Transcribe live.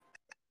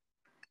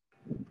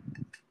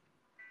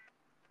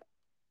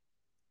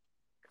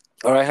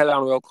All right, hello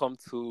and welcome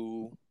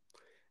to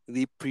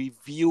the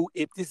preview.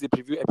 This is the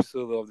preview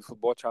episode of the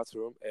Football Chat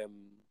Room.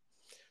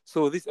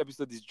 So this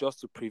episode is just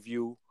to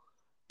preview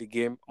the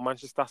game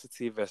Manchester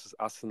City versus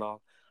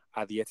Arsenal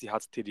at the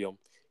Etihad Stadium.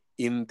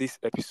 In this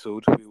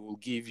episode, we will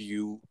give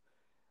you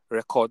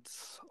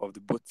records of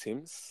the both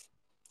teams.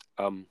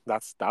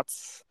 That's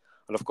stats,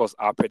 and of course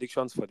our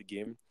predictions for the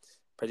game,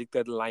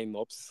 predicted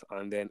lineups,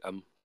 and then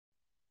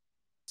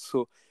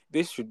So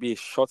this should be a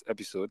short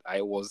episode. I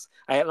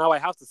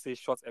have to say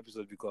short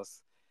episode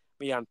because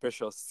me and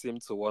Precious seem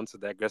to want to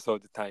digress all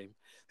the time.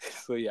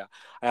 So yeah,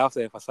 I have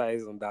to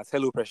emphasize on that.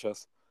 Hello,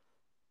 Precious.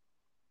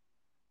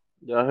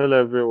 Yeah, hello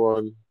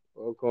everyone.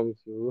 Welcome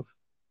to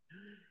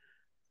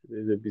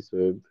today's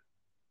episode.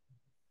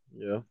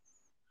 Yeah.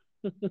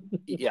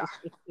 Yeah.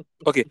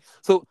 Okay.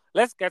 So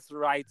let's get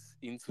right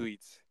into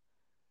it.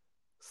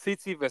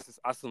 City versus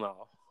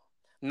Arsenal.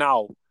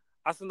 Now,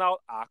 Arsenal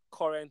are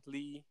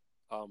currently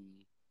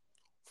um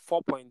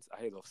 4 points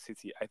ahead of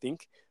City. I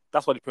think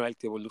that's what the Premier League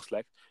table looks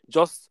like.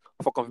 Just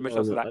for No,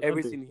 confirmation, so no, that I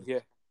don't think everything so.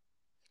 here,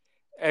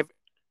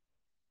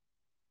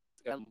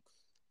 and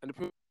the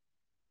Premier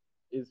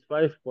It's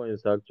 5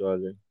 points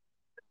actually.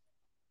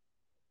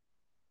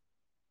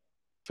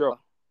 sure.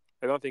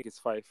 I don't think it's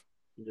five.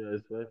 Yeah,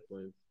 it's 5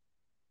 points.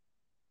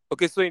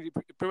 Okay, so in the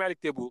Premier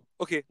League table,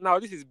 okay, now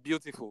this is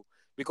beautiful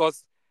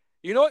because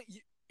you know it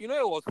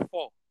was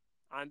four,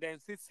 and then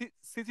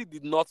City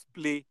did not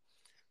play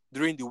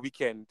during the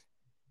weekend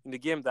in the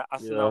game that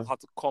Arsenal Yeah. had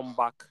to come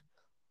back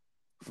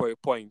for a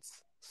point.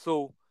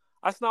 So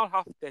Arsenal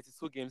have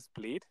 32 games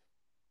played.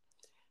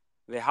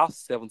 They have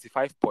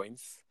 75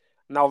 points.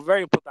 Now,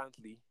 very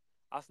importantly,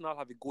 Arsenal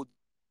have a goal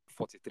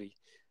 43.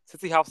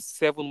 City have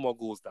seven more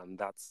goals than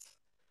that,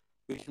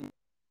 which means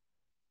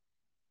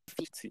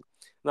 50.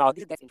 Now,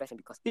 this gets interesting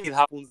because if it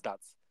happens that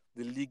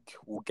the league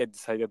will get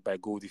decided by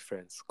goal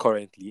difference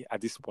currently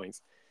at this point,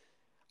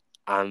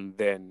 and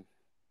then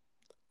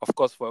of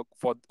course for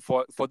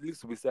the league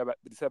to be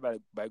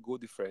decided by goal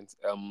difference,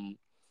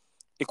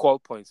 equal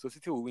points, so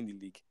City will win the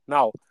league.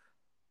 Now,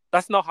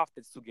 that's not have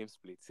 32 games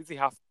played. City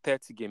have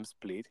 30 games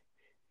played,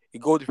 a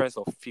goal difference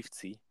of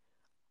 50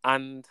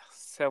 and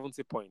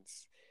 70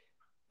 points.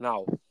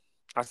 Now,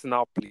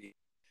 Arsenal play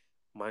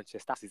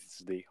Manchester City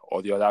today,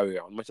 or the other way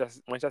around.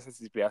 Manchester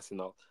City play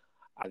Arsenal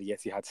at the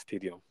Etihad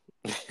Stadium.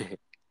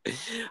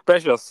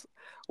 Precious,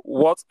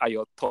 what are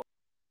your thoughts?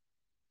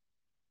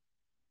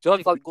 Just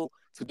before we go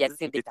to the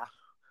existing data,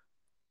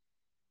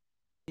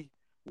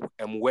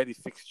 where the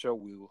fixture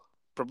will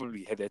probably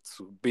be headed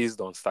to based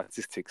on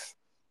statistics.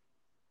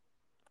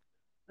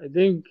 I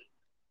think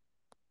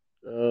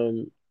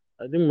um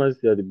I think Man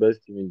City are the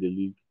best team in the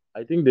league.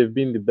 I think they've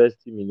been the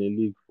best team in the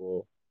league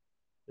for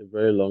a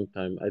very long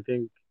time. I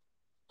think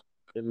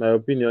in my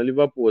opinion,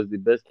 Liverpool was the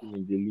best team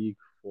in the league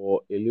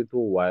for a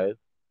little while,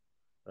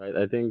 right?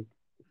 I think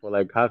for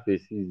like half a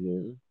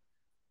season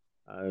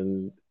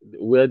and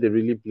where they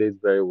really played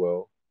very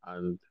well.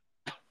 And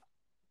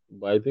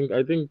but I think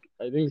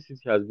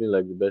City has been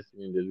like the best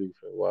team in the league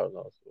for a while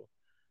now. So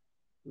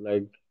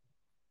like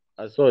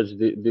as such,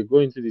 they go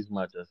into this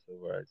match as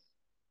favorites.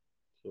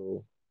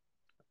 So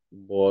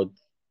but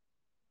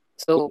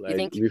So you like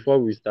think before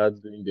we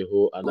start doing the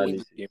whole who win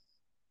this analysis, game?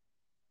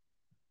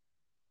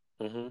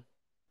 Mm-hmm.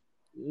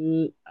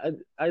 mm,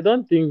 I I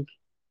don't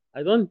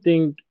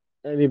think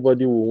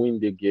anybody will win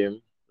the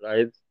game,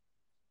 right?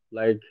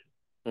 Like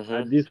Mm-hmm.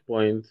 at this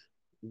point,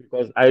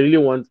 because I really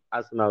want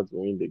Arsenal to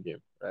win the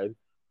game, right?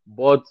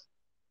 But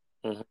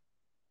Mm-hmm.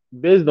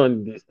 based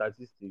on the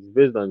statistics,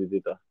 based on the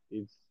data,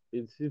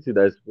 it's City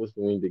that is supposed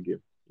to win the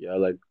game. Yeah,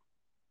 like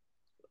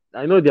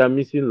I know they are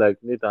missing like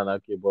Nathan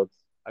Ake, but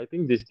I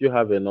think they still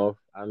have enough.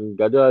 And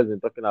Guardiola has been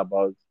talking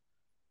about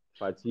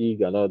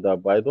fatigue and all that,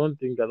 but I don't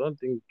think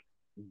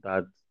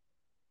that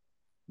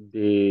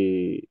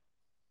they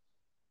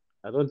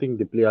I don't think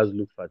the players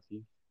look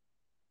fatigued,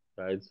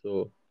 right?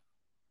 So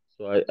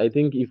I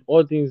think if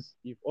all things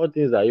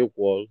are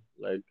equal,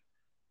 like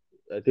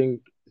I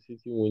think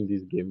City win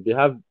this game. They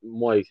have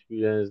more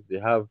experience, they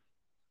have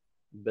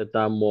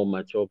better, more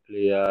mature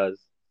players,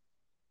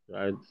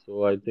 right?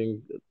 So I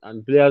think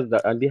and players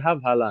that and they have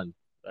Haaland,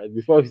 right?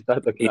 Before we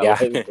start talking Yeah.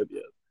 about anybody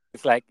else,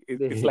 It's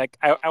they like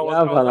I they was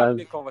have I was having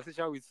Haaland. a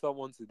conversation with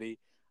someone today,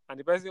 and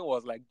the person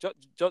was like,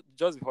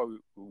 just before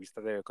we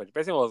started recording, the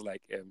person was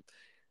like,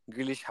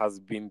 Grealish has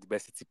been the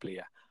best City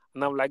player,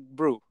 and I'm like,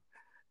 bro,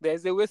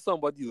 there's a way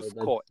somebody will No,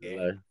 that's score, a eh?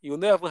 lie. You'll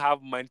never even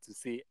have mind to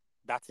say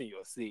that thing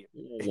you're saying.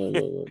 No, no,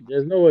 no, no.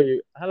 There's no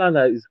way.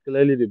 Haaland is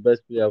clearly the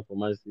best player for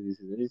Man City this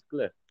season. He's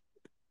clear.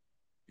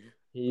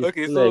 He is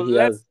Okay, clear. so He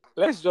has.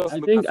 let's just I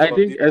look think. at I some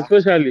think data.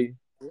 especially.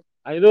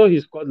 I know he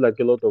scored like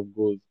a lot of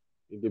goals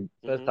in the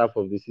first Mm-hmm. half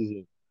of the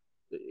season.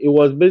 It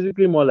was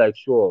basically more like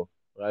show off,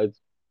 right?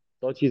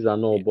 Touches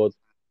and all, Yeah. but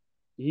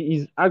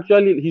he's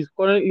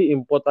currently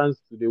important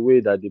to the way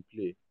that they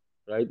play,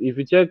 right? If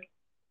you check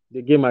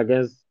the game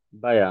against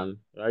Bayern,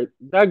 right,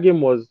 that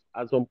game was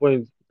at some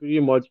point pretty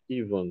much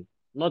even,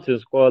 not in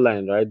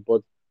scoreline, right,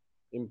 but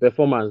in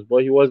performance.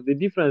 But he was the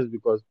difference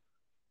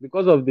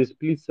because of the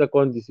split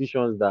second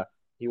decisions that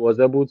he was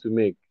able to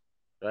make.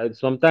 Right,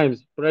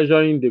 sometimes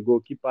pressuring the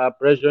goalkeeper,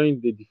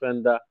 pressuring the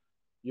defender.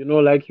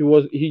 Like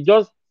he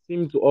just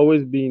seemed to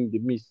always be in the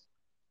miss.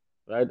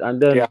 Right,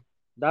 and Yeah. then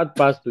that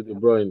pass to De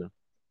Bruyne.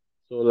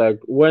 So like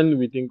when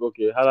we think,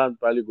 okay, Haaland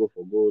probably go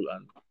for goal,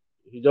 and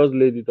he just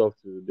laid it off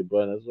to De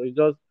Bruyne.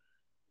 So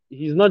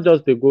he's not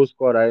just a goal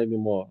scorer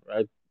anymore,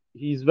 right?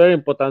 He's very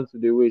important to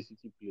the way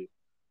City play.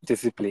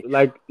 Discipline.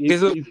 Like Okay,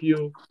 so if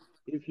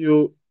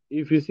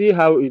you see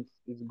how it's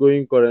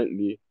going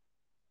currently,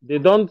 they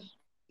don't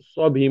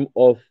sub him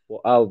off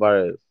for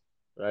Alvarez,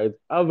 right?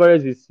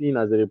 Alvarez is seen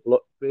as a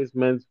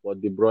replacement for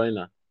De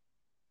Bruyne,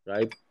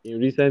 right? In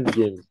recent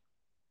games,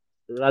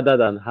 rather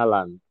than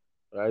Haaland,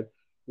 right?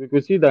 We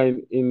could see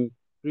that in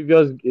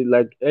previous,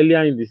 like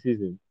earlier in the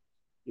season,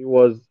 it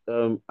was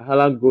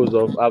Haaland goes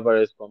off,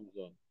 Alvarez comes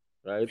on,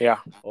 right? yeah.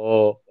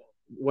 Or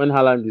when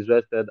Haaland is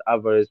rested,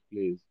 Alvarez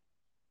plays,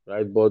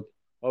 right? But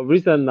of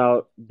recent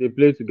now, they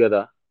play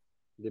together.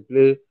 They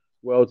play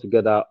well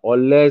together,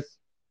 unless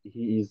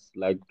he is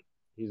like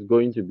he's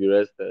going to be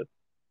rested.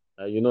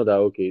 You know that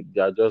okay, they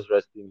are just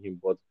resting him,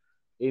 but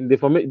in the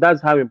formation,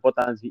 that's how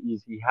important he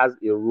is. He has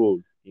a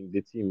role in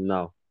the team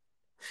now,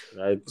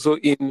 right? So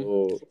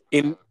So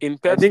in I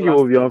Pep's think it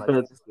will last be game unfair to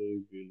against, say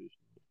Grealish.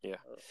 yeah,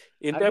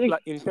 in I think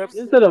In Pep's,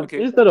 instead of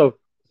okay. instead of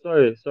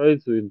sorry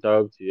to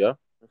interrupt you, yeah.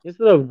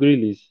 Instead of Mhm.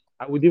 Grealish,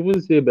 I would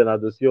even say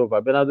Bernardo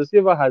Silva. Bernardo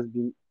Silva has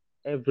been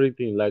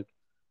everything. Like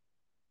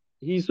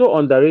he's so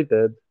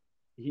underrated.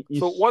 He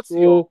So is what's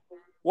your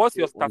so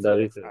starting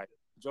underrated. XI?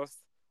 Just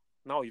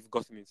now you've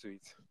gotten into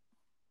it.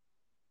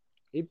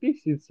 He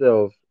picks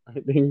itself. I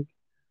think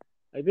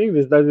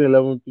the starting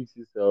 11 picks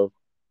itself.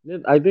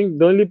 Then I think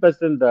the only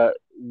person that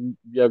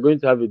we are going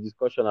to have a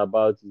discussion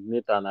about is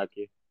Nathan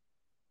Ake,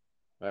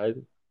 right?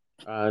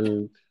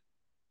 And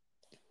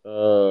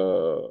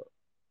uh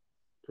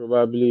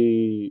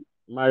probably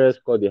Mario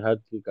scored a hat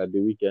trick at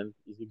the weekend.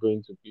 Is he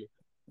going to play?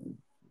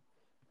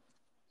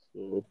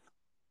 So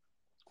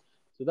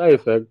to that Yeah.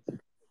 effect,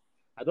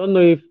 I don't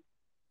know if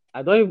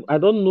I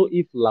don't know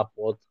if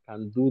Laporte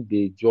can do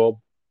the job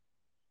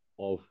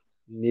of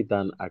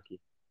Nathan Ake,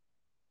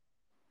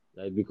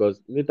 right?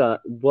 Because Nathan,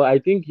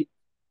 but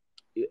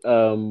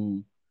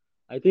um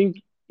I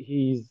think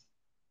he's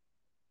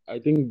I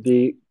think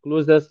the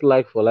closest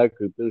like for like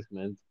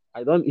replacement.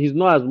 I don't. He's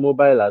not as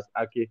mobile as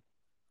Ake,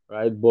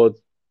 right? But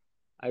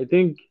I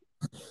think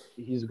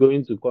he's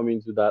going to come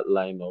into that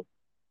lineup.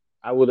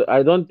 I would.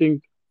 I don't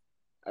think.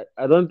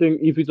 I don't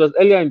think if it was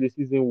earlier in the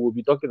season, we'll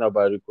be talking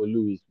about Rico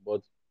Lewis,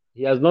 but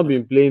he has not Mhm.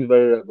 been playing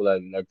very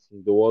regularly, like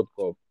since the World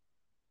Cup,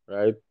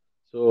 right?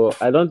 So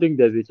I don't think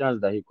there's a chance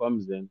that he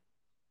comes in.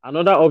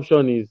 Another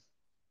option is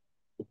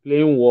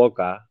playing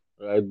Walker,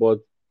 right? But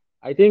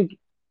I think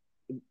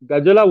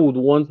Guardiola would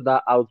want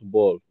that out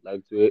ball,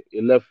 like to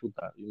a left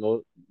footer,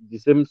 the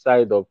same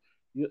side of.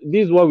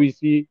 This is what we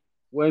see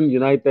when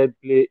United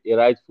play a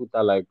right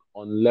footer, like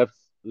on left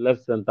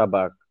center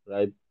back,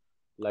 right?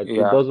 Like it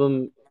Yeah.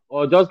 doesn't,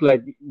 or just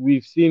like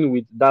we've seen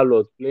with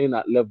Dalot playing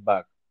at left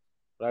back,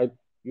 right?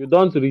 You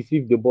don't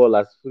receive the ball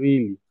as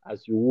freely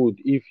as you would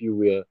if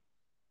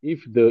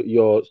the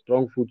your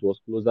strong foot was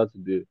closer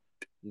to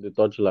the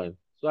touchline.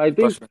 So I The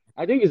think touchline.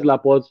 I think it's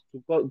Laporte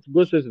to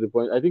go straight to the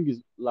point. I think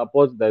it's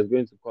Laporte that is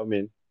going to come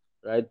in,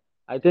 right?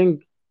 I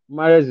think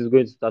Mares is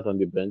going to start on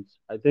the bench.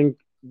 I think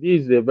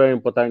this is a very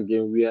important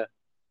game where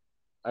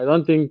I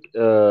don't think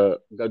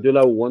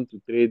Guardiola will want to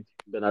trade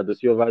Bernardo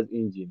Silva's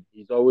engine.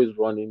 He's always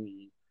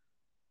running.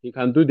 He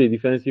can do the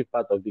defensive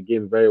part of the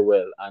game very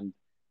well, and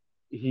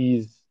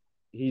he's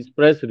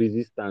press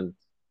resistant,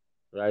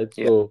 right?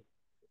 Yeah. So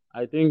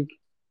I think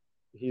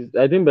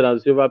I think Bernardo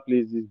Silva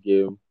plays this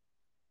game.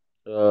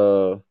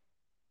 Uh,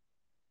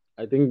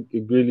 I think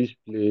Grealish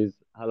plays,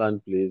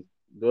 Haaland plays.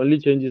 The only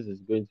changes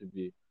is going to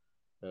be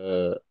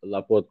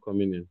Laporte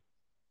coming in.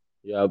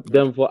 Yeah. Okay.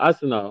 Then for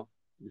Arsenal,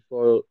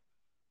 before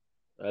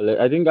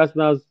I think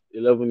Arsenal's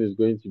 11 is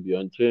going to be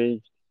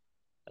unchanged.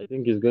 I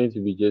think it's going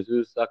to be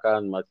Jesus, Saka,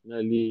 and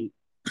Martinelli,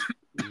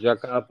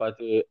 Xhaka,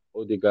 Pate,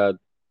 Odegaard,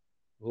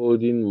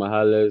 Holding,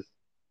 Mahales,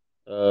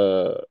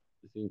 uh,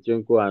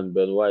 Zinchenko, and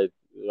Ben White,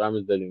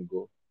 Ramsdale in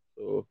goal.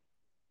 So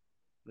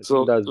I think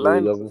So that's the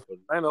 11 for this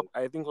lineup. game.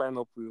 I think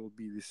lineup will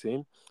be the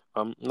same.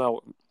 Now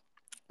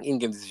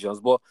in-game decisions,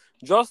 but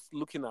just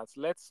looking at,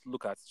 let's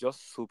look at,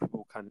 just so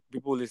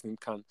people listening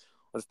can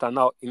understand.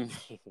 Now in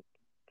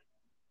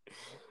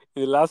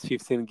the last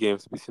 15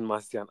 games between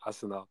Man City and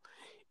Arsenal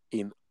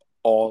in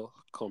all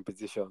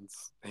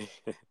competitions.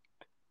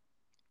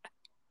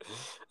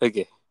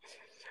 Okay,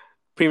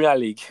 Premier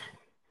League,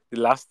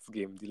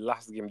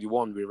 the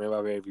one we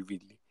remember very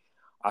vividly.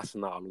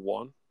 Arsenal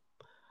won,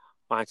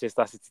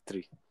 Manchester City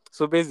 3.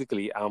 So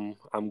basically, I'm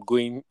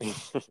going,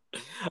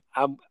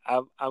 I'm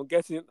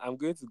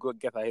going to go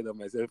get ahead of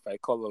myself if I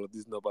call all of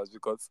these numbers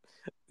because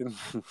the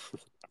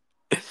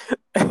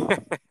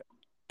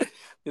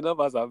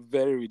numbers are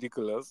very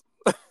ridiculous.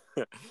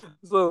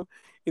 So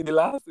in the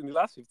last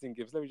 15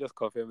 games, let me just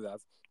confirm that.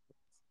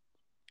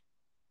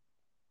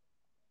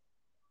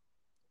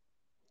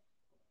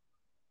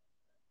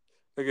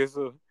 Okay,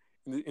 so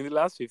in the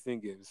last 15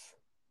 games,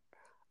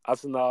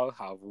 Arsenal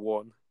have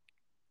won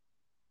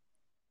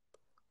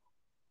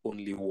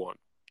only one.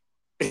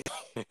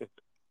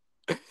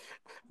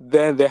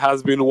 Then there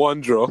has been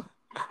one draw,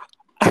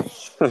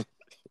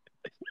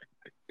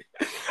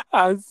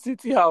 and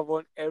City have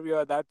won every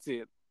other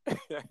team.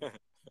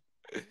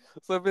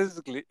 So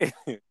basically,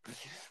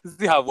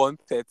 City have won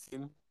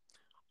 13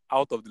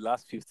 out of the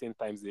last 15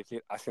 times they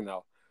played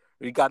Arsenal,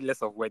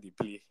 regardless of where they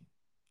play.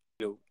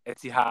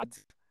 Etihad,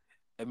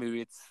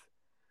 Emirates,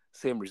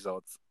 same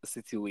results,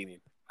 City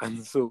winning.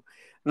 And so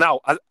now,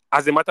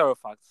 as a matter of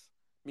fact,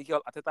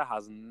 Mikel Arteta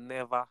has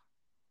never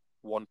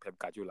won Pep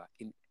Guardiola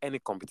in any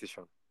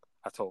competition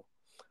at all.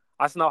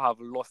 Arsenal have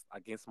lost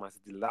against Man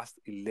City the last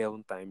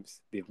 11 times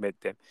they've met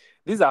them.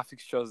 These are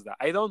fixtures that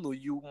I don't know.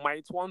 You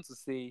might want to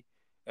say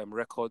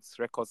records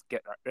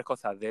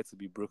are there to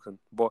be broken,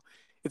 but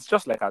it's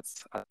just like at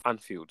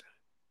Anfield.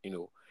 You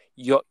know,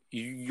 you're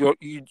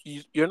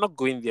not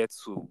going there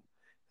to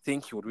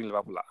think you would win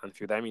Liverpool at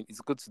Anfield. I mean,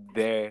 it's good to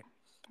there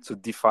to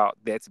differ,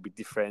 there to be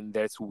different,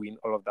 there to win,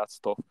 all of that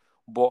stuff.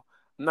 But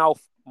now,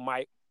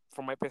 my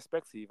from my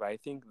perspective, I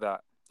think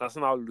that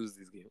Arsenal lose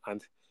this game,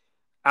 and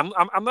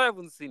I'm not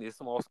even seeing a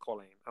small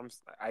scoreline.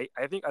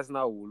 I think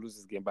Arsenal will lose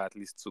this game by at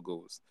least 2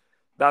 goals.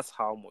 That's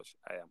how much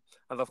I am,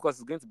 and of course,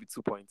 it's going to be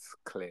 2 points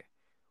clear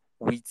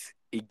with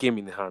a game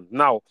in hand.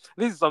 Now,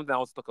 this is something I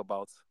want to talk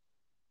about.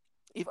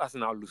 If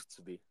Arsenal lose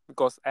today,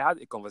 because I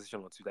had a conversation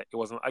on Twitter, it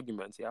was an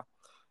argument, yeah.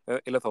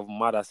 A lot of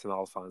mad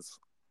Arsenal fans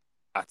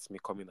at me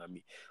coming at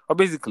me. But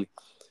basically,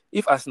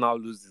 if Arsenal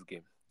lose this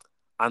game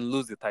and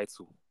lose the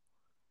title,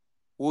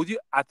 would you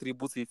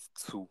attribute it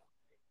to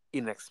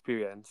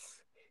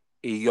inexperience,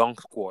 a young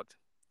squad,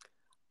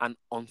 an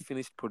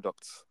unfinished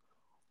product,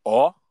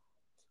 or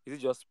is it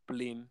just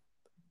plain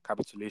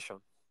capitulation?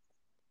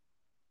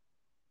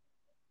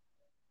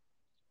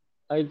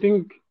 I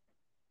think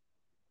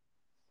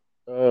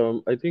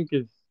I think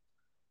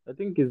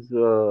it's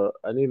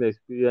an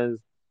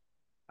inexperienced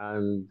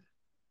and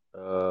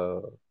uh,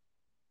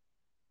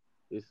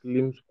 a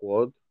slim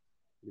squad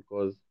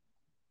because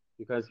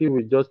you can see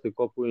with just a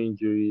couple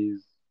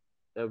injuries,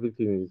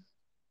 everything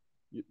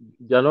is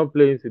they're not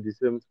playing to the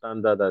same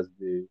standard as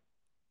they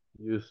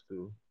used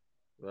to,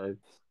 right?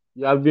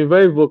 You have been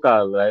very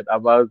vocal, right,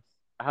 about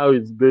how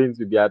it's going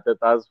to be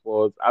Arteta's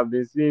fault. I've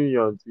been seeing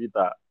you on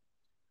Twitter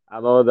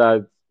and all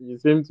that. You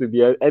seem to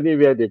be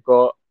anywhere they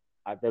call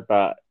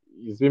Arteta,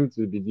 you seem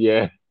to be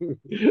there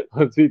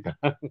on Twitter.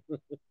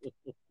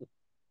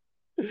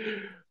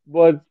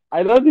 But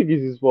I don't think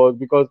it's his fault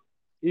because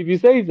if you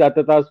say it's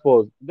Arteta's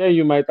fault, then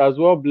you might as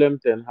well blame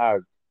Ten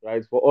Hag,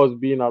 right, for us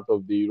being out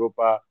of the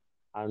Europa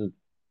and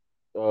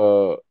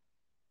uh,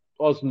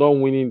 us not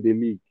winning the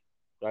league,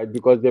 right?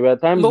 Because there were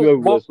times No, where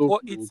we were but so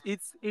but close.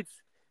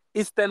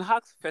 it's Ten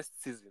Hag's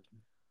first season.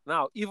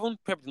 Now, even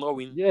Pep did not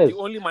win. Yes, The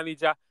only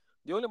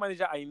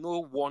manager I know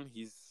won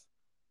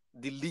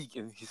the league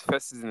in his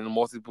first season in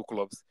multiple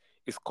clubs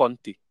is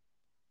Conte.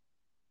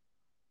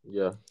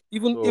 yeah.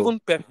 Even So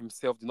Pep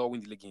himself did not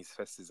win the league in his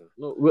first season.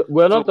 no,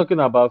 we're So not talking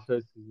about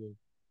first season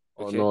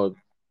or okay, not,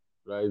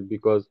 right?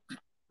 Because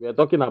we are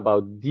talking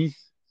about this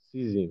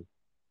season.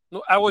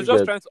 no, I was You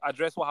just get trying to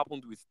address what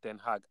happened with Ten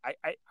Hag.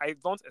 I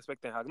don't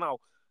expect Ten Hag now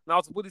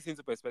to put this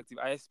into perspective.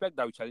 I expect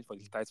that we challenge for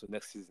the title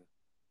next season.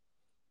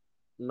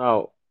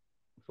 now,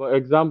 for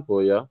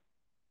example, yeah,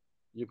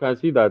 you can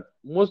see that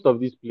most of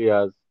these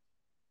players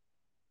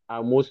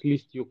are mostly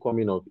still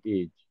coming of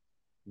age.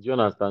 Do you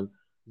understand?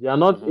 They are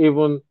not Mm-hmm.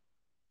 even,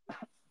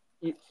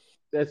 e-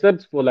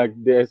 except for like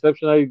the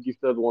exceptionally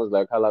gifted ones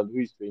like Haaland, who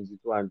is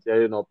 22 and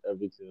tearing up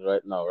everything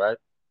right now, right?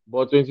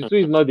 But 22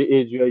 is not the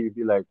age where you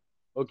be like,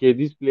 okay,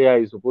 this player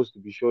is supposed to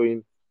be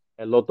showing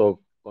a lot of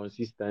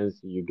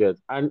consistency. You get,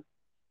 and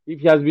if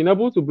he has been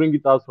able to bring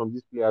it out from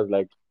these players,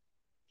 like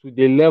to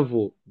the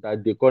level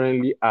that they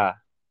currently are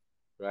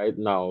right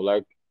now,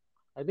 like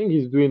I think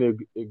he's doing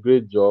a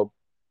great job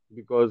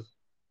because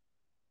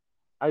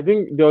I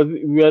think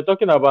we were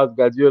talking about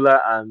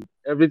Guardiola and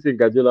everything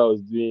Guardiola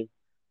was doing,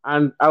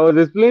 and I was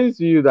explaining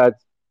to you that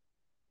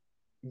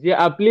there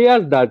are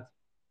players that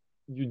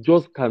you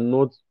just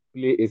cannot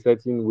play a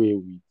certain way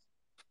with,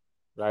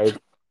 right?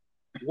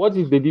 What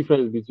is the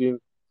difference between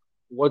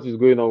what is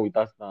going on with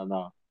Arsenal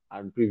now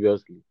and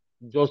previously?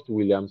 Just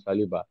William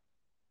Saliba.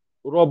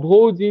 Rob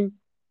Holding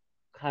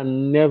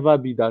can never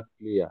be that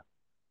player.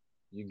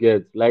 You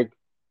get like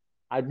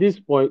at this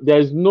point, there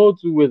is no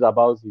two ways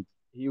about it.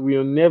 He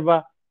will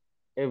never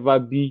ever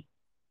be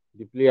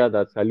the player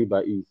that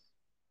Saliba is,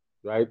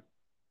 right?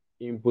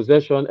 In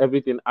possession,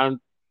 everything, and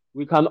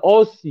we can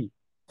all see,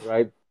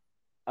 right?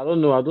 I don't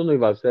know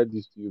if I've said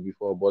this to you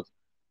before, but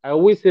I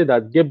always say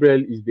that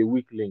Gabriel is the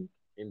weak link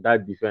in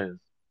that defense.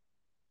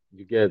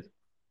 You get,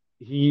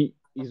 he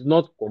is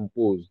not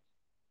composed,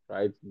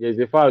 right? There's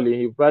a foul,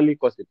 he probably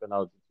caused a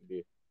penalty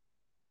today.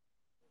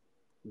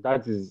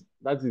 That is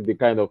the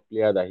kind of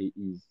player that he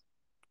is,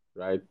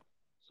 right?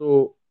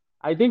 So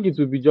I think it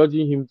would be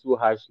judging him too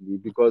harshly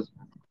because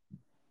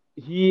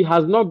he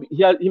has not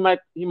he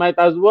might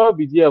as well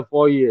be there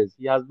 4 years.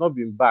 He has not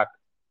been back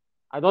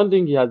I don't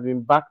think he has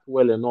been backed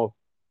well enough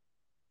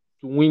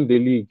to win the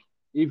league.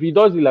 If he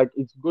does it, like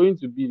it's going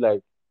to be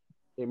like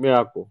a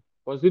miracle,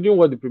 considering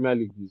what the Premier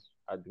League is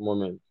at the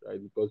moment,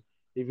 right? Because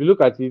if you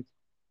look at it,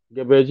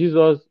 Gabriel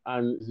Jesus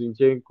and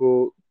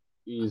Zinchenko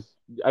is,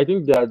 I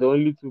think they are the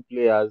only two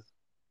players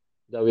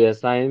that were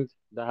signed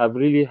that have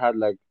really had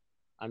like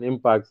an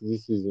impact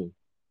this season,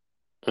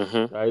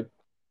 Mm-hmm. right?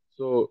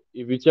 So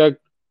if you check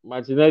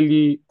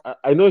Martinelli,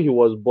 I know he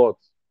was bought,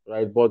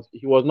 right? But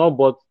he was not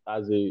bought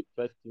as a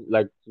first team,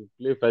 like to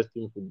play first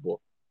team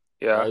football,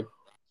 Yeah. right?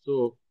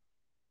 So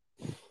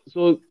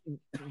so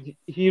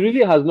he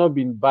really has not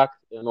been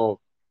backed enough,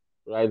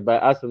 right, by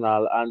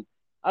Arsenal. And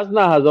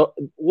Arsenal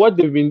has what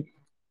they've been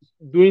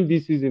doing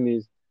this season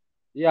is,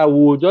 yeah, we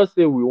will just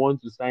say we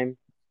want to sign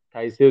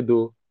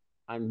Caicedo,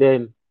 and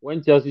then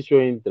when Chelsea show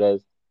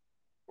interest,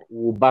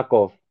 we'll back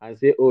off and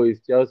say, oh,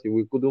 it's Chelsea,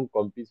 we couldn't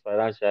compete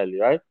financially,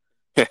 right?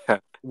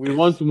 We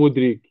want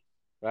Mudrik,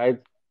 right?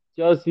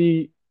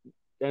 Chelsea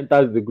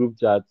enters the group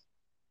chat,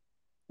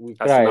 we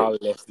cry, Arsenal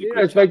left the group chat.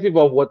 irrespective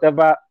of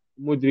whatever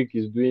Mudrik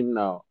is doing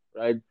now,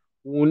 right?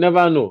 We will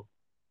never know,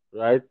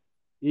 right?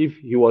 If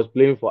he was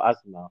playing for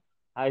Arsenal,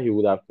 how he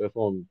would have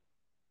performed,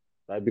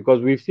 right?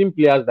 Because we've seen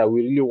players that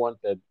we really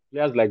wanted,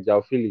 players like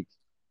João Felix,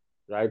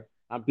 right?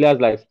 And players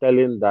like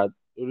Sterling that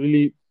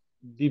really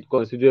did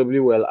considerably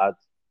well at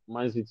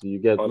Man City. You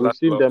get, Or we've that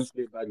seen them loves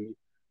play badly,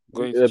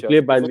 going to play Chelsea.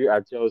 badly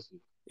at Chelsea.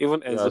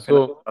 Even Yeah, Enzo Fernandez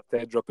so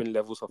started dropping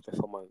levels of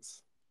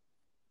performance.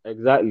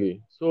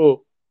 exactly.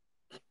 So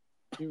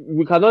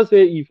we cannot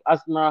say if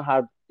Arsenal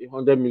had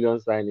 100 million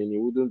signing, it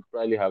wouldn't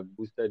probably have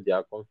boosted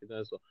their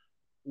confidence.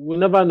 We'll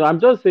never know. I'm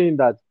just saying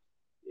that,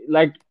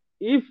 like,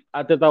 if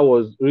Ateta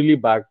was really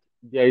back,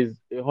 there is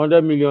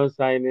 100 million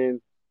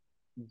signing.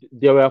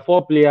 There were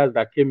four players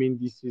that came in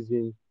this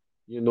season.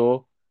 You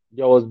know,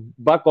 there was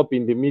backup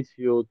in the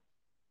midfield.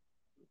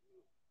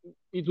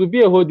 It would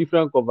be a whole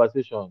different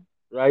conversation,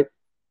 right?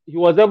 He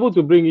was able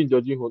to bring in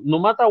Jorginho, no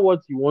matter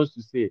what he wants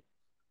to say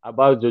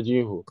about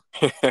Jorginho,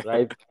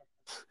 right?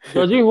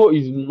 Jorginho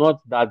is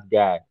not that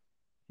guy.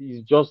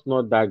 He's just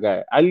not that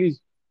guy. At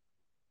least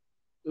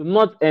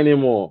not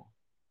anymore.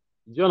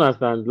 Do you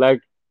understand?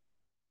 Like,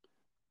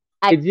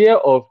 the idea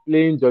of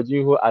playing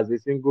Jorginho as a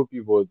single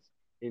pivot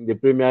in the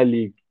Premier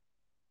League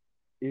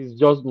is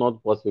just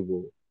not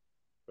possible,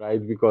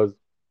 right? Because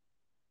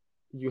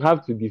you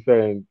have to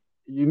defend.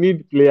 You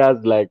need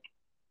players like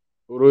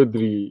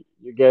Rodri.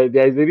 You get,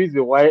 there is a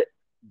reason why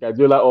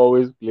Guardiola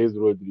always plays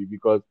Rodri,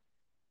 because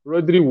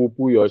Rodri will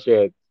pull your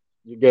shirt.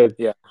 You get,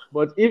 Yeah.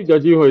 but if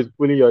Jorginho is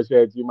pulling your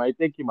shirt, you might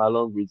take him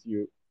along with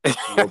you to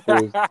your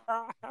post.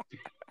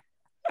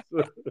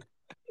 So,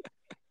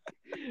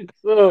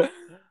 so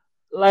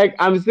like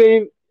I'm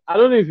saying, I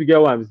don't know if you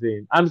get what I'm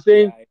saying. I'm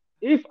saying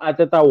Yeah. if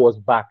Ateta was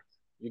backed,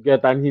 you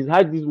get, and he's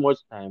had this much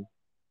time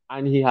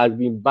and he has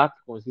been backed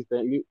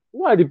consistently,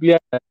 who are the players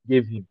that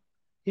gave him?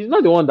 He's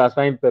not the one that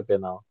signed Pepe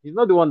now. He's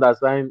not the one that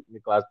signed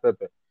Nicolas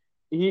Pepe.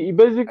 He I,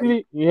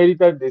 basically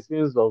inherited the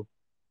sins of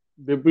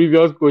the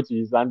previous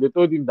coaches and they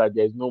told him that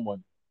there is no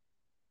money,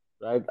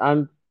 right?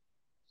 And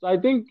so I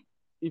think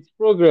it's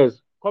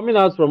progress coming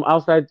out from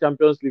outside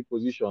Champions League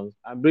positions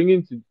and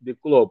bringing to the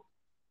club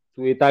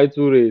to a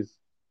title race.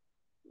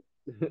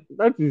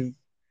 That is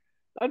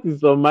that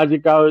is some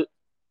magical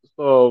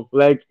stuff.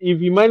 Like if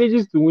he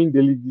manages to win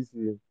the league this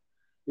season,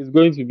 it's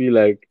going to be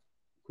like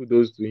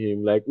kudos to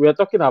him. Like we are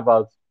talking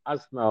about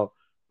Arsenal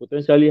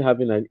potentially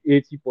having an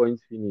 80 point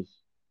finish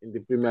in the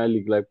Premier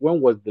League. Like when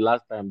was the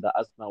last time that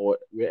Arsenal were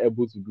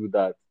able to do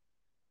that?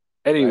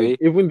 Right? anyway,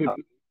 Even the not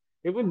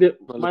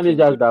looking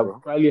managers good, that bro.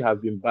 probably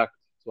have been backed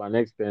to an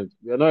extent,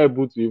 we are not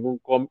able to even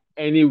come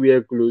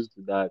anywhere close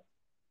to that.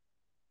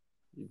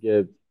 You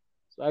get.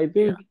 So I Yeah.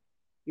 think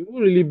it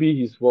won't really be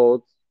his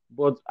fault.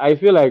 But I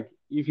feel like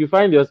if you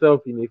find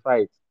yourself in a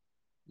fight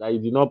that you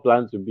did not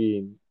plan to be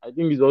in, I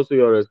think it's also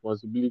your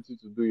responsibility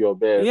to do your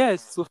best.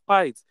 Yes, to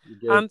fight. You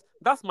get. And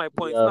that's my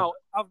point. Yeah, Now,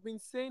 I've been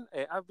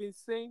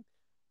saying,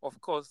 of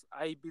course,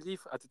 I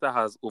believe Ateta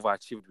has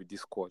overachieved with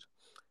this squad.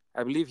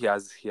 I believe he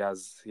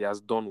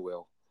has done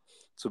well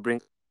to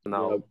bring yeah.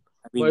 now. I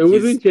But mean, it he's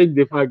wouldn't change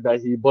the fact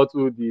that he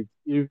bottled it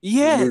if he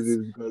yes.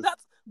 loses because yeah.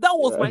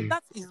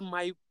 That is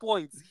my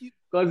point. He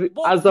Because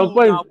at some bottle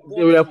point now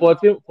they were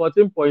bottle.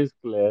 14 points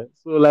clear.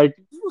 So like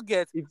You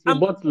get it's a I'm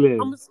bottling.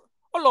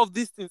 all of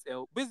these things.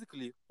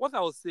 Basically, what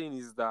I was saying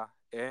is that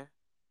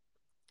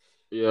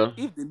Yeah,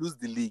 if they lose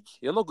the league,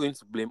 you're not going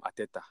to blame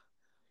Ateta.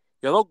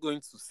 You're not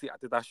going to say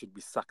Ateta should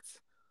be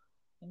sacked.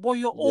 But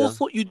yeah.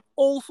 you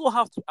also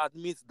have to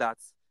admit that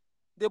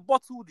they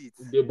bottled it.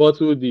 They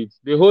bottled it.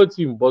 The whole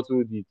team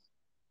bottled it.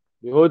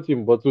 The whole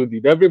team bottled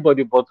it.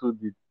 Everybody bottled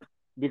it.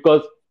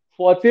 Because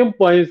 14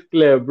 points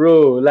clear,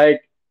 bro.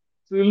 Like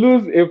to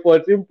lose a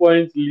 14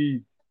 point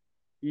lead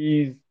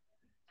is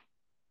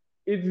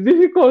it's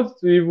difficult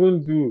to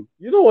even do.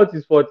 You know what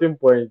is 14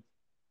 points?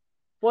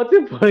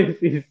 14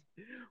 points is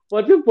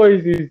 14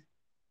 points is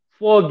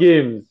four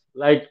games.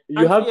 Like you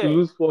And have to yeah,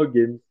 lose four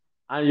games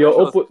and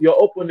precious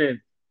your opponent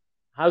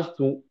has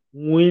to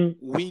win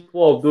win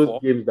four all of those four.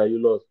 games that you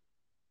lost.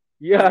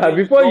 and Yeah, then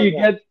you before draw you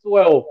one, get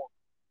 12.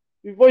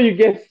 Before you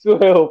get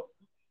 12.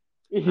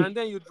 No, and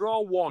then you draw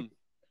one,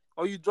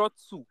 or you draw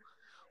two,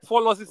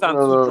 four losses and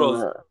no, two draws.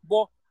 no.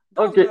 But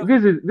that's Okay,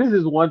 level. this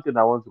is one thing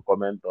I want to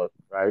comment on,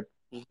 right?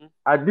 Mm-hmm.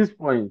 At this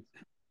point,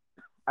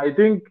 I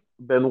think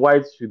Ben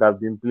White should have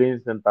been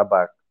playing centre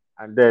back,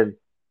 and then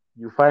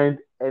you find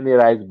any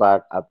right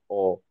back at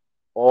all,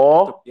 So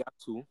or we have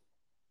two.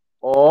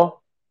 or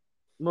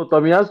no,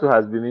 Tomiyasu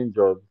has been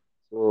injured,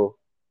 so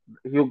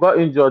he got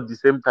injured the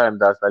same time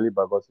that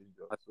Saliba got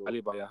injured, so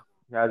Saliba, yeah.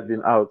 he has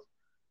been out,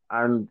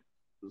 and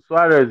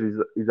Suarez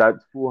is at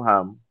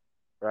Fulham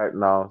right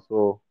now,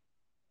 so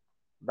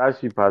that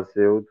ship has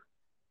sailed.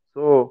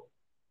 So,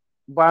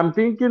 but I'm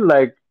thinking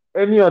like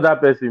any other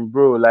person,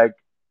 bro, like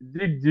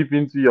dig deep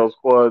into your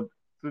squad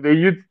to the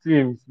youth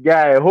teams.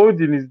 Guy,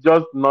 Holding is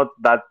just not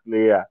that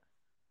player.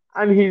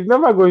 And he's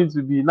never going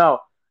to be.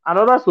 Now,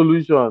 another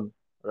solution,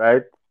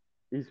 right,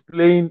 is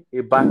playing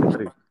a back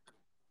three. Do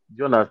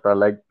you understand?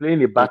 Like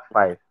playing a back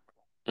five,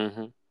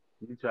 Mm-hmm.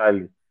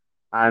 literally.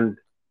 And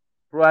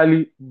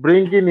probably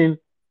bringing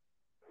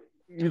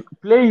in,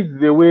 plays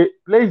the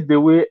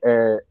way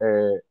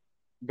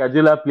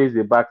Gardiola plays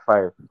a back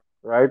five,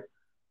 right?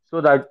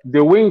 So that the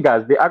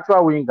actual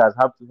wingers,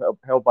 have to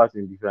help us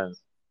in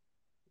defense.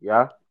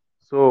 Yeah.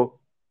 So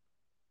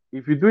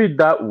if you do it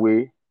that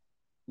way,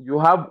 you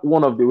have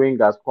one of the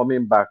wingers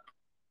coming back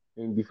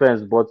in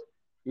defense. But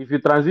if you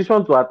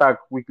transition to attack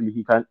quickly,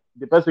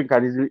 the person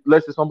can easily,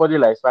 let's say somebody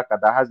like Saka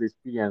that has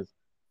experience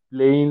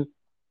playing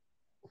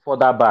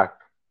further back,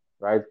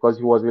 right? Because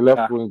he was a left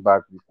Yeah. wing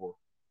back before,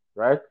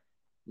 right?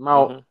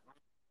 Now Mm-hmm.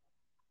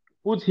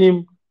 put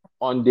him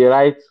on the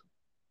right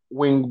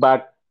wing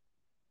back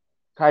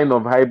kind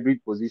of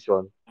hybrid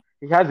position.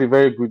 He has a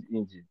very good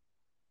engine.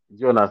 Do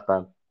you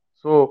understand?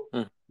 So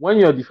Mm. when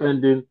you're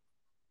defending,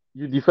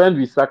 you defend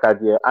with Saka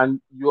there,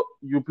 and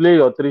you play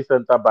your three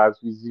centre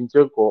backs with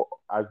Zinchenko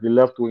as the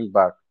left wing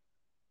back,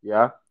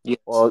 yeah, Yes.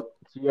 or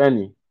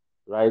Tierney,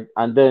 right?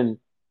 And then,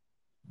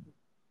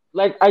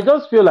 like, I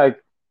just feel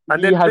like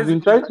And he then has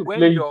been basically trying to when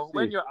play it you're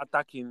safe.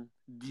 attacking,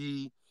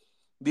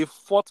 the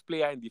fourth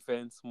player in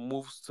defense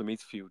moves to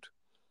midfield.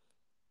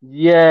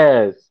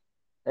 Yes,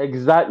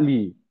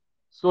 exactly.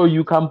 So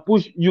you can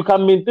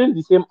maintain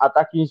the same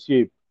attacking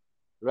shape,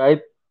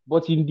 right?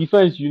 But in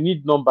defense, you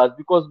need numbers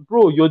because,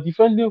 bro, you're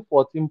defending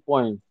 14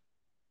 points.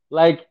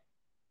 Like,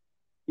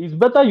 it's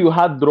better you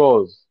had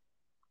draws.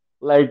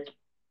 Like,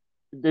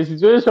 the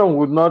situation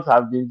would not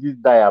have been this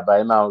dire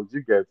by now, do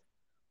you get?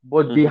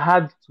 But they Mm-hmm.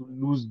 had to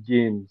lose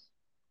games,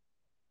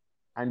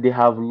 and they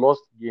have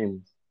lost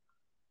games.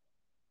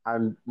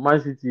 And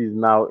Man City is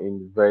now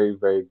in very,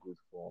 very good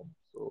form.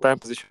 So, Prime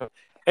position.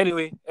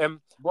 Anyway, I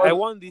but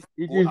want this to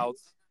it go is out,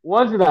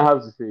 one thing I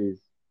have to say is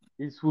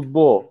it's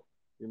football,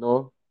 you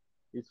know,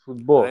 it's and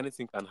football.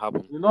 anything can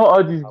happen. You know,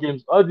 all these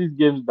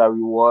games that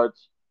we watch,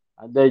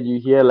 and then you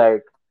hear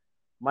like,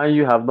 Man,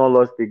 you have not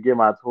lost a game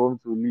at home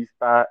to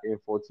Leicester in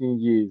 14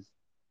 years,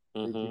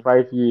 Mm-hmm.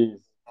 25 years.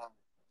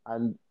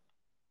 And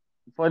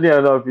funny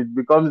enough, it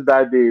becomes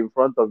that day in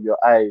front of your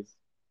eyes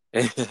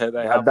That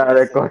that that happens.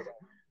 record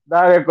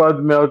that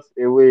record melts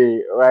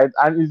away, right?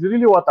 And it's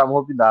really what I'm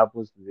hoping that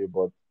happens today.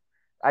 But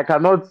I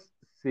cannot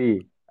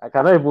I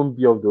cannot even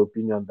be of the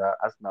opinion that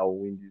Arsenal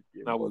will win this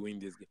game. Now we But win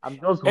this game. I'm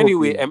just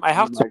Anyway, hoping,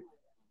 like,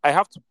 I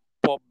have to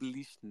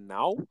publish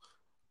now.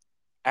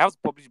 I have to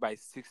publish by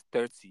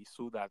 6:30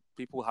 so that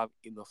people have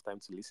enough time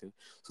to listen.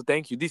 So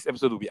thank you. This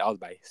episode will be out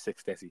by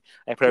 6:30.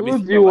 I who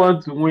promise do in your you life.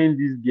 want to win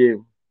this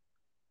game?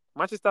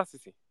 Manchester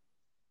City.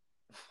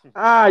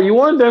 Ah, you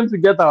want them to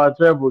get our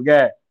treble,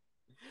 guy.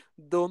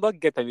 They will not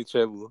get any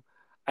trouble.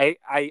 I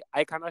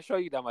can assure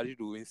you that Madrid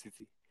will win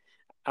City.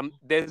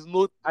 There's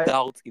no I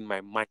doubt in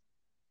my mind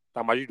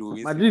that Madrid will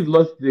win Madrid City.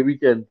 lost the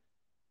weekend.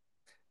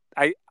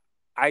 I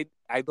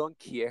I don't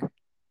care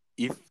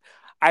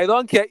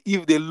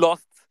if they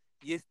lost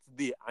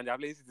yesterday and they're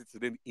playing City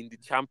today in the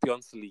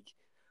Champions League.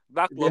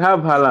 That They club have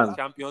is a Haaland.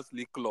 Champions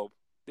League club.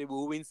 They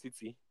will win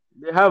City.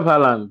 They have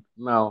Haaland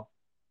now.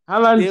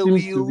 Haaland They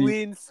seems to will be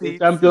win a City.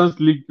 Champions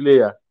League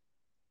player.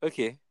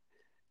 Okay,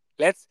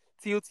 let's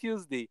till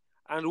Tuesday,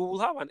 and we will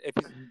have an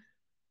episode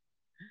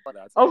for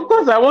that. Of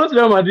course, I want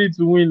Real Madrid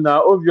to win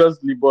now,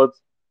 obviously, but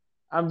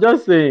I'm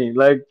just saying,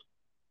 like,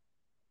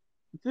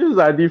 things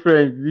are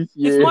different this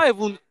It's year. not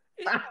even.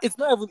 It's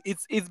not even.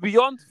 It's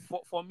beyond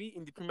for me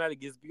in the Premier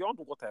League. It's beyond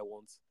what I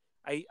want.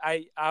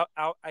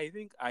 I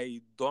think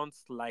I don't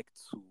like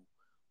to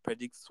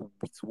predict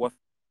with what,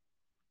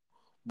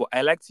 but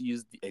I like to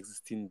use the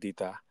existing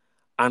data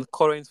and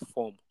current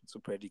form to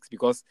predict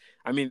because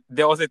I mean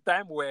there was a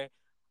time where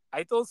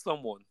I told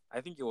someone,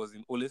 I think it was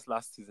in Ole's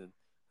last season,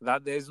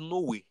 that there's no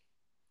way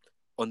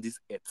on this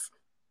earth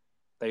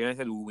that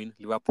United will win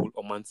Liverpool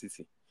or Man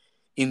City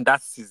in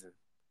that season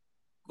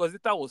because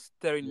data was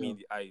staring me Yeah. in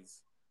the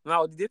eyes.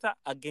 Now the data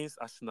against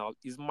Arsenal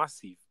is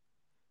massive,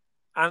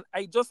 and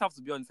I just have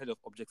to be on the side of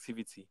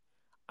objectivity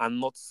and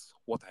not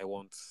what I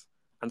want.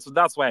 And so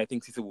that's why I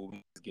think City will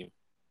win this game.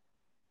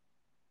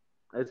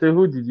 I say,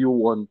 who did you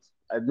want?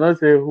 I did not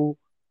say who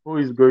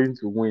is going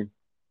to win.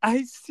 I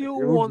Okay,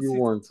 still who do want you City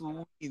want?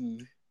 to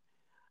win.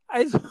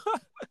 I,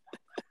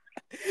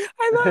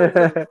 I don't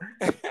know.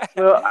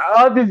 So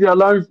all this your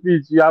long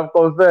speech, you have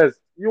confessed.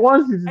 You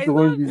want City I to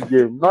win don't. this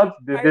game, not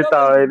the I don't data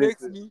know if or it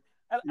makes anything. me.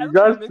 I You don't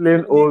know if it just makes me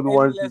plain old any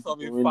want less City of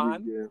to a win this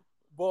fan, game.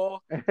 but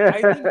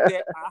I think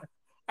there are.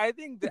 I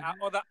think there are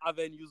other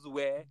avenues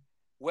where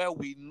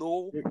we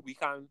know we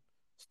can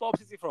stop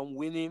City from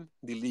winning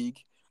the league,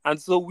 and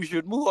so we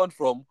should move on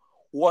from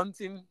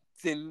wanting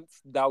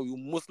things that will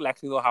most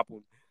likely not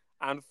happen,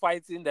 and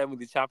fighting them in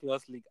the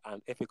Champions League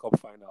and FA Cup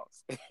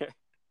finals.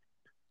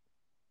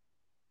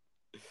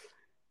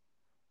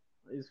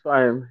 It's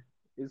fine.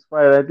 It's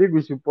fine. I think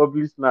we should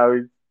publish now.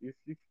 It's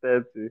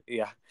 6:30.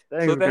 Yeah.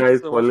 So Thanks thank you guys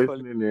so for much for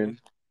listening listening. in.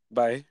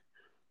 Bye.